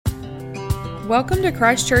Welcome to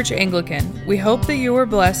Christ Church Anglican. We hope that you were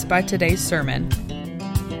blessed by today's sermon.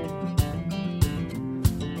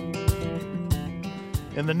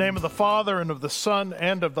 In the name of the Father, and of the Son,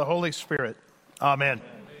 and of the Holy Spirit. Amen.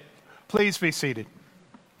 Please be seated.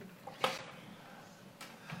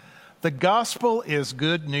 The gospel is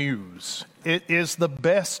good news. It is the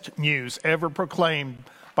best news ever proclaimed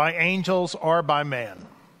by angels or by man.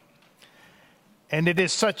 And it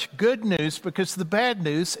is such good news because the bad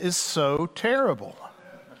news is so terrible.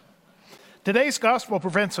 Today's gospel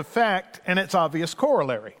presents a fact and its obvious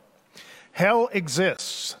corollary. Hell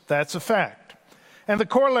exists. That's a fact. And the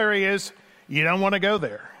corollary is you don't want to go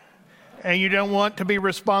there. And you don't want to be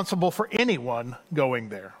responsible for anyone going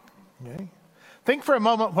there. Okay? Think for a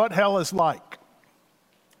moment what hell is like.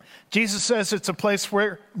 Jesus says it's a place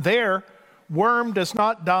where there worm does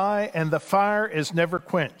not die and the fire is never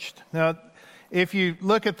quenched. Now, if you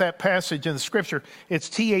look at that passage in the scripture, it's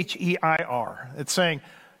T-H-E-I-R. It's saying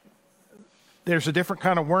there's a different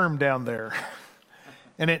kind of worm down there,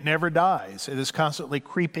 and it never dies. It is constantly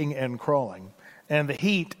creeping and crawling, and the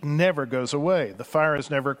heat never goes away. The fire is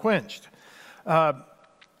never quenched.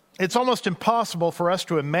 It's almost impossible for us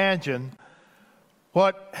to imagine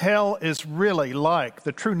what hell is really like,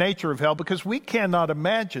 the true nature of hell, because we cannot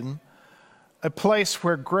imagine a place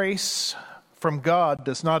where grace from God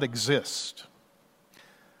does not exist.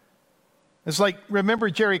 It's like, remember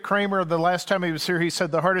Jerry Kramer, the last time he was here, he said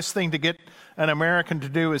the hardest thing to get an American to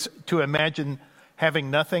do is to imagine having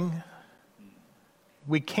nothing.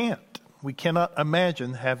 We can't. We cannot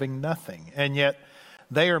imagine having nothing. And yet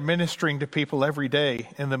they are ministering to people every day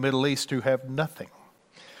in the Middle East who have nothing.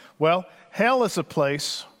 Well, hell is a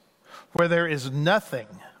place where there is nothing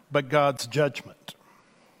but God's judgment.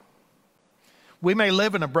 We may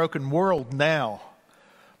live in a broken world now,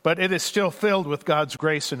 but it is still filled with God's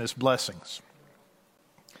grace and His blessings.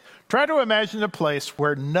 Try to imagine a place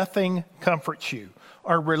where nothing comforts you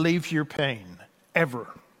or relieves your pain, ever.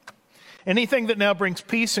 Anything that now brings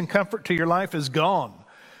peace and comfort to your life is gone,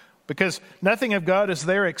 because nothing of God is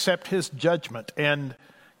there except His judgment, and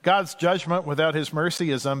God's judgment without His mercy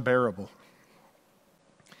is unbearable.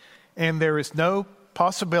 And there is no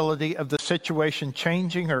possibility of the situation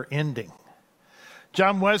changing or ending.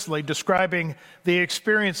 John Wesley, describing the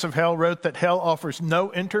experience of hell, wrote that hell offers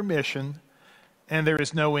no intermission and there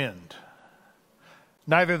is no end.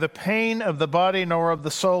 Neither the pain of the body nor of the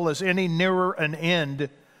soul is any nearer an end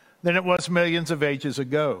than it was millions of ages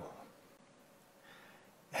ago.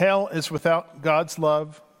 Hell is without God's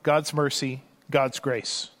love, God's mercy, God's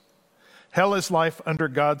grace. Hell is life under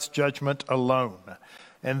God's judgment alone.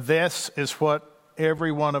 And this is what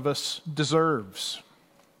every one of us deserves.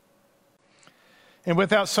 And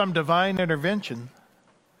without some divine intervention,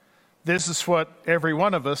 this is what every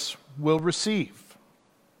one of us will receive.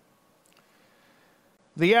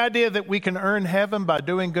 The idea that we can earn heaven by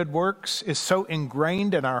doing good works is so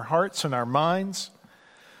ingrained in our hearts and our minds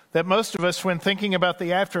that most of us, when thinking about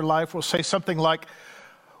the afterlife, will say something like,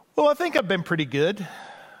 well, I think I've been pretty good.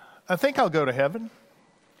 I think I'll go to heaven.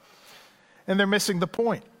 And they're missing the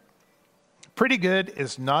point. Pretty good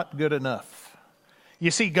is not good enough.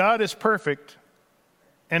 You see, God is perfect,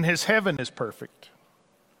 and His heaven is perfect.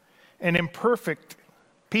 And imperfect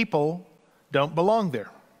people don't belong there.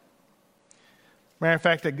 Matter of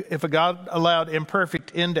fact, if a God allowed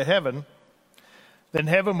imperfect into heaven, then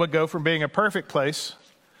heaven would go from being a perfect place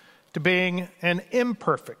to being an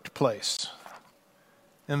imperfect place.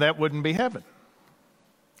 And that wouldn't be heaven.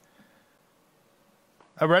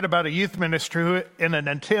 I read about a youth minister who, in an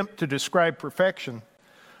attempt to describe perfection,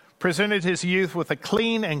 presented his youth with a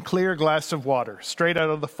clean and clear glass of water, straight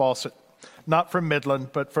out of the faucet, not from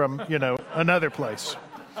Midland, but from, another place.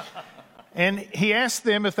 And he asked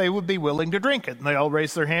them if they would be willing to drink it, and they all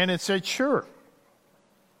raised their hand and said, sure.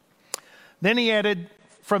 Then he added,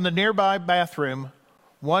 from the nearby bathroom,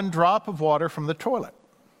 one drop of water from the toilet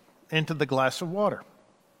into the glass of water.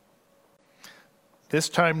 This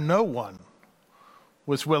time, no one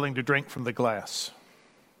was willing to drink from the glass.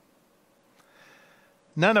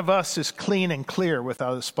 None of us is clean and clear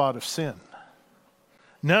without a spot of sin.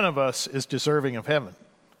 None of us is deserving of heaven.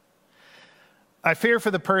 I fear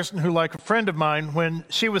for the person who, like a friend of mine, when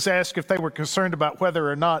she was asked if they were concerned about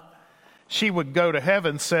whether or not she would go to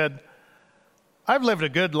heaven, said, I've lived a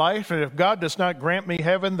good life, and if God does not grant me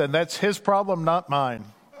heaven, then that's His problem, not mine.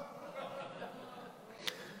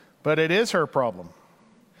 But it is her problem,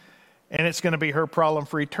 and it's going to be her problem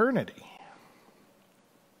for eternity.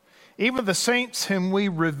 Even the saints whom we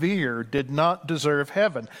revere did not deserve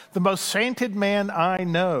heaven. The most sainted man I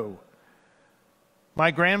know My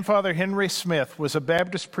grandfather, Henry Smith, was a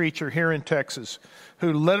Baptist preacher here in Texas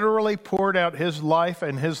who literally poured out his life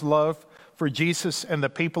and his love for Jesus and the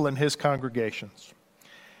people in his congregations.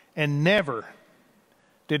 And never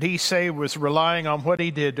did he say was relying on what he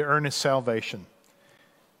did to earn his salvation.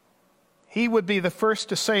 He would be the first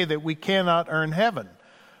to say that we cannot earn heaven.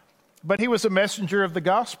 But he was a messenger of the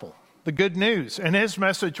gospel, the good news, and his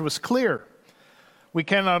message was clear. We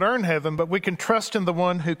cannot earn heaven, but we can trust in the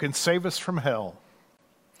one who can save us from hell,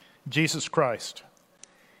 Jesus Christ.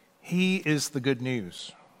 He is the good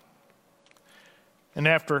news. And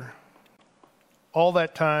after all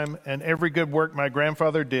that time and every good work my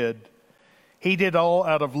grandfather did, he did all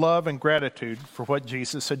out of love and gratitude for what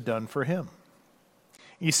Jesus had done for him.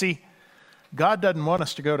 You see, God doesn't want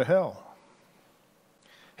us to go to hell.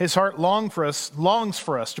 His heart longs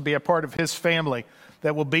for us to be a part of his family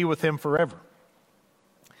that will be with him forever.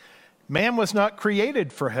 Man was not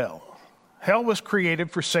created for hell. Hell was created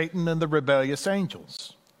for Satan and the rebellious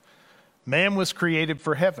angels. Man was created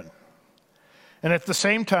for heaven. And at the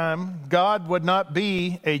same time, God would not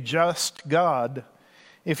be a just God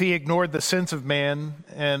if he ignored the sins of man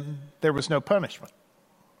and there was no punishment.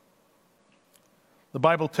 The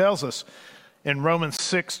Bible tells us in Romans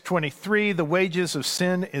 6:23, the wages of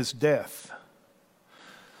sin is death.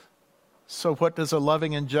 So what does a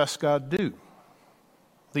loving and just God do?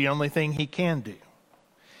 The only thing he can do.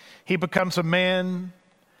 He becomes a man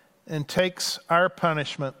and takes our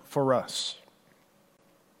punishment for us.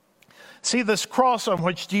 See, this cross on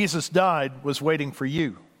which Jesus died was waiting for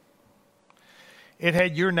you. It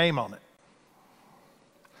had your name on it.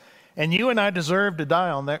 And you and I deserve to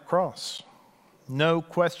die on that cross. No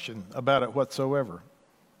question about it whatsoever.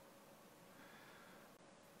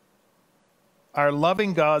 Our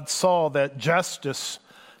loving God saw that justice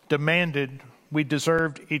demanded we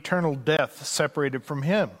deserved eternal death separated from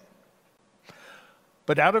him.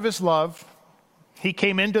 But out of his love, he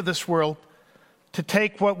came into this world to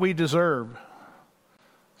take what we deserve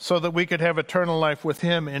so that we could have eternal life with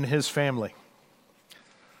him in his family.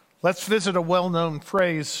 Let's visit a well-known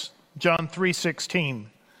phrase, John 3:16.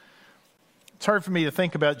 It's hard for me to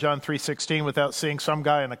think about John 3:16 without seeing some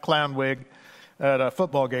guy in a clown wig at a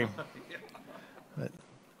football game.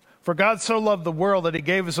 For God so loved the world that he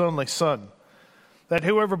gave his only son, that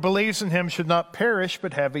whoever believes in him should not perish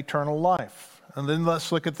but have eternal life. And then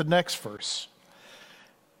let's look at the next verse.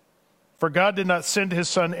 For God did not send his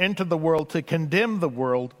son into the world to condemn the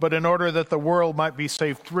world, but in order that the world might be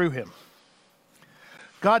saved through him.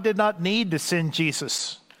 God did not need to send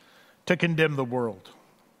Jesus to condemn the world.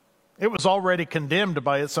 It was already condemned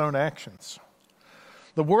by its own actions.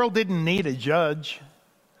 The world didn't need a judge.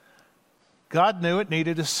 God knew it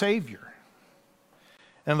needed a Savior.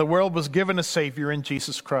 And the world was given a Savior in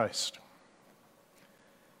Jesus Christ.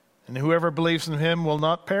 And whoever believes in him will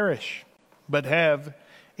not perish, but have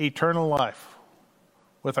eternal life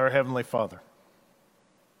with our Heavenly Father.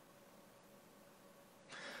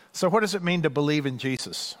 So what does it mean to believe in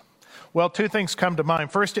Jesus? Well, two things come to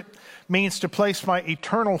mind. First, it means to place my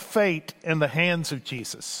eternal fate in the hands of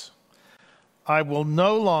Jesus. I will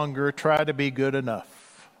no longer try to be good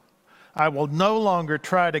enough. I will no longer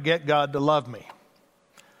try to get God to love me.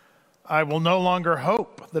 I will no longer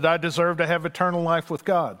hope that I deserve to have eternal life with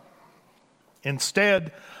God.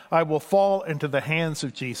 Instead, I will fall into the hands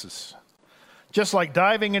of Jesus. Just like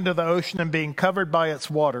diving into the ocean and being covered by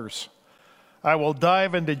its waters, I will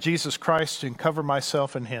dive into Jesus Christ and cover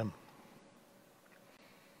myself in him.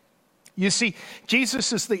 You see,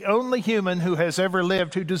 Jesus is the only human who has ever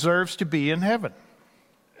lived who deserves to be in heaven,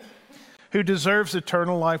 who deserves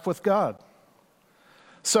eternal life with God.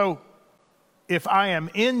 So, if I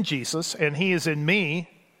am in Jesus and he is in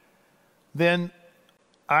me, then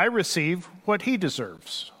I receive what he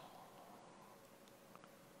deserves.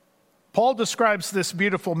 Paul describes this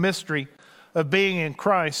beautiful mystery of being in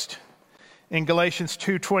Christ in Galatians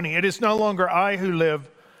 2:20. It is no longer I who live,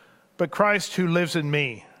 but Christ who lives in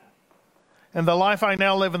me. And the life I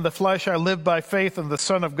now live in the flesh, I live by faith in the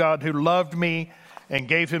Son of God who loved me and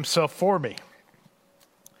gave himself for me.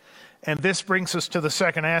 And this brings us to the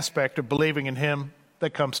second aspect of believing in him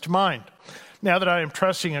that comes to mind. Now that I am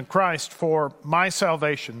trusting in Christ for my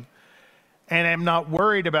salvation and am not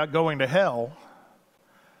worried about going to hell,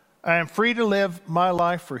 I am free to live my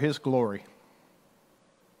life for his glory.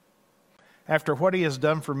 After what he has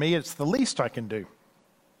done for me, it's the least I can do.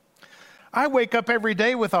 I wake up every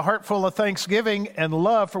day with a heart full of thanksgiving and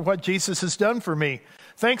love for what Jesus has done for me.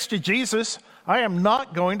 Thanks to Jesus, I am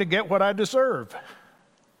not going to get what I deserve,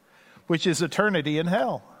 which is eternity in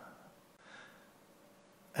hell.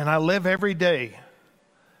 And I live every day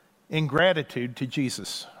in gratitude to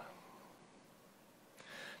Jesus.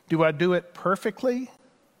 Do I do it perfectly?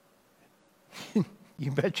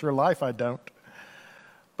 You bet your life I don't.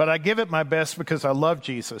 But I give it my best because I love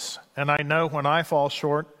Jesus, and I know when I fall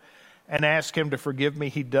short and ask him to forgive me,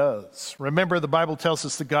 he does. Remember, the Bible tells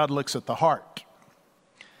us that God looks at the heart.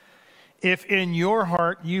 If in your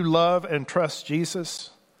heart you love and trust Jesus,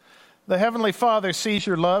 the Heavenly Father sees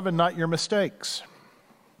your love and not your mistakes.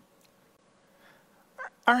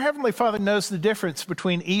 Our Heavenly Father knows the difference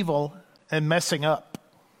between evil and messing up.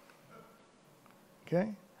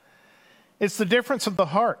 Okay? It's the difference of the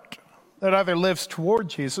heart that either lives toward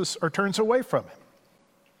Jesus or turns away from him.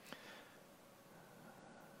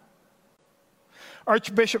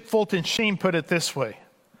 Archbishop Fulton Sheen put it this way: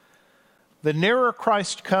 the nearer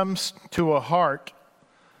Christ comes to a heart,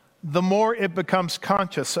 the more it becomes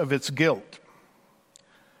conscious of its guilt.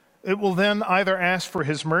 It will then either ask for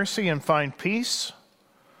his mercy and find peace,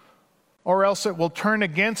 or else it will turn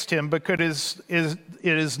against him because it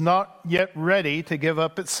is not yet ready to give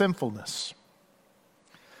up its sinfulness.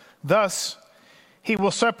 Thus, he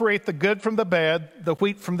will separate the good from the bad, the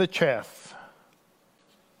wheat from the chaff.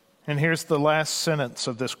 And here's the last sentence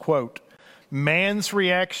of this quote: man's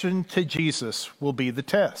reaction to Jesus will be the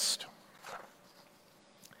test.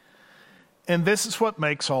 And this is what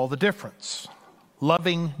makes all the difference.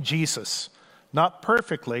 Loving Jesus, not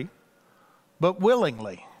perfectly, but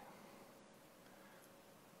willingly.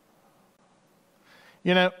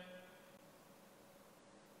 You know,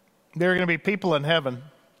 there are going to be people in heaven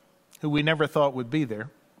who we never thought would be there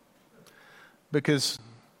because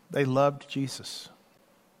they loved Jesus.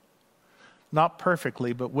 Not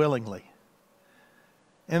perfectly, but willingly.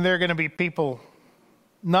 And there are going to be people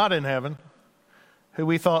not in heaven who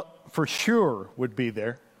we thought for sure would be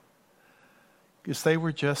there because they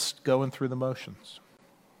were just going through the motions.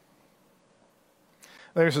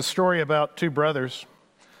 There's a story about two brothers,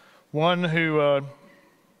 one who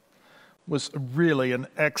was really an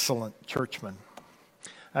excellent churchman.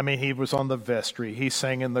 I mean, he was on the vestry, he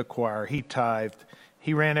sang in the choir, he tithed,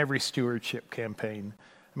 he ran every stewardship campaign.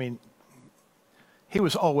 I mean, he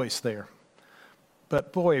was always there.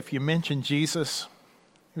 But boy, if you mention Jesus,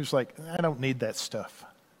 he was like, I don't need that stuff.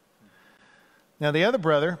 Now, the other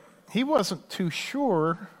brother, he wasn't too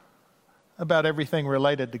sure about everything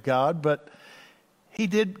related to God, but he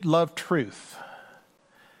did love truth.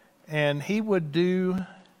 And he would do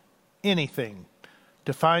anything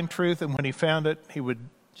to find truth, and when he found it, he would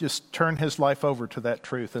just turn his life over to that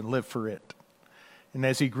truth and live for it. And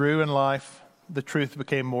as he grew in life, the truth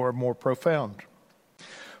became more and more profound.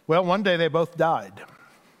 Well, one day they both died.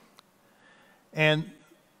 And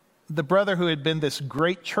the brother who had been this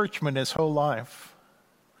great churchman his whole life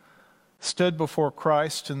stood before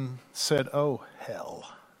Christ and said, "Oh,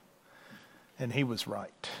 hell." And he was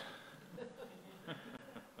right.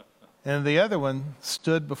 And the other one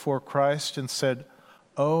stood before Christ and said,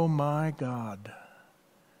 "Oh my God."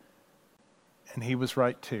 And he was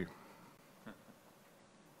right too.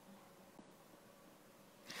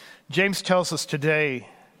 James tells us today,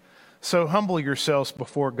 so humble yourselves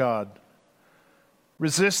before God.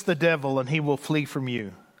 Resist the devil and he will flee from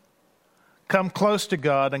you. Come close to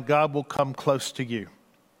God and God will come close to you.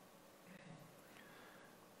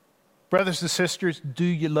 Brothers and sisters, do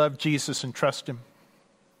you love Jesus and trust him?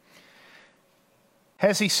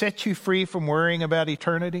 Has he set you free from worrying about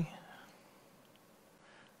eternity?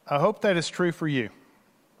 I hope that is true for you.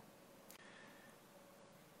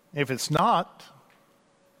 If it's not,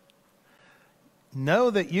 know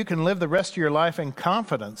that you can live the rest of your life in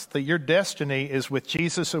confidence that your destiny is with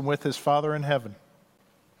Jesus and with his Father in heaven.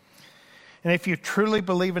 And if you truly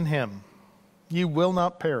believe in him, you will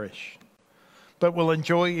not perish, but will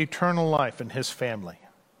enjoy eternal life in his family.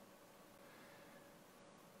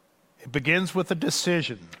 It begins with a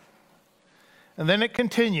decision, and then it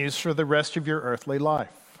continues for the rest of your earthly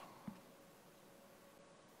life.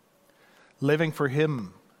 Living for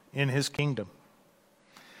him in his kingdom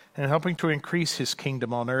and helping to increase his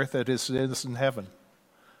kingdom on earth as it is in heaven.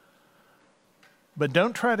 But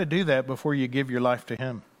don't try to do that before you give your life to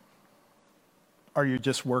him, or you're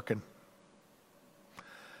just working.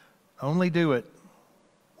 Only do it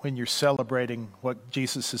when you're celebrating what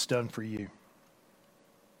Jesus has done for you.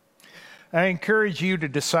 I encourage you to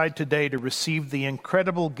decide today to receive the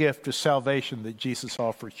incredible gift of salvation that Jesus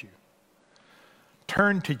offers you.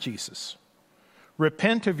 Turn to Jesus.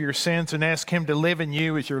 Repent of your sins and ask him to live in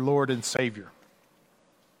you as your Lord and Savior.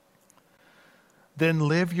 Then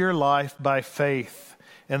live your life by faith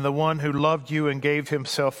in the one who loved you and gave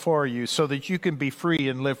himself for you so that you can be free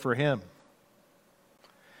and live for him.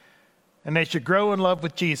 And as you grow in love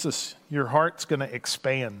with Jesus, your heart's going to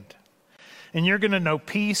expand. And you're going to know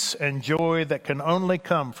peace and joy that can only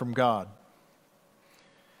come from God.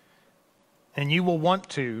 And you will long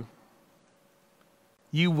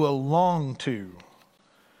to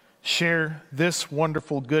share this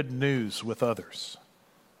wonderful good news with others.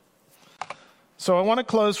 So I want to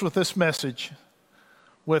close with this message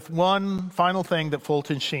with one final thing that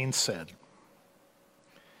Fulton Sheen said.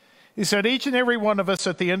 He said, each and every one of us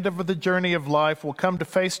at the end of the journey of life will come to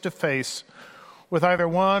face with either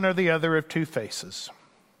one or the other of two faces.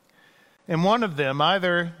 And one of them,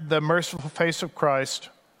 either the merciful face of Christ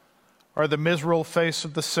or the miserable face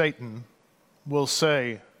of the Satan, will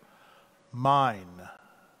say, mine,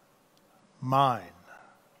 mine.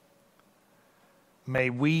 May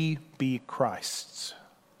we be Christ's.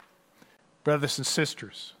 Brothers and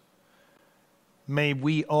sisters, may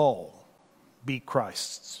we all be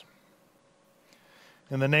Christ's.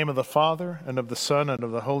 In the name of the Father, and of the Son, and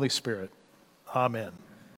of the Holy Spirit. Amen.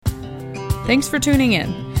 Thanks for tuning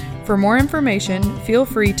in. For more information, feel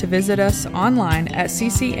free to visit us online at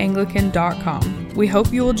ccanglican.com. We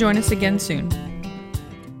hope you will join us again soon.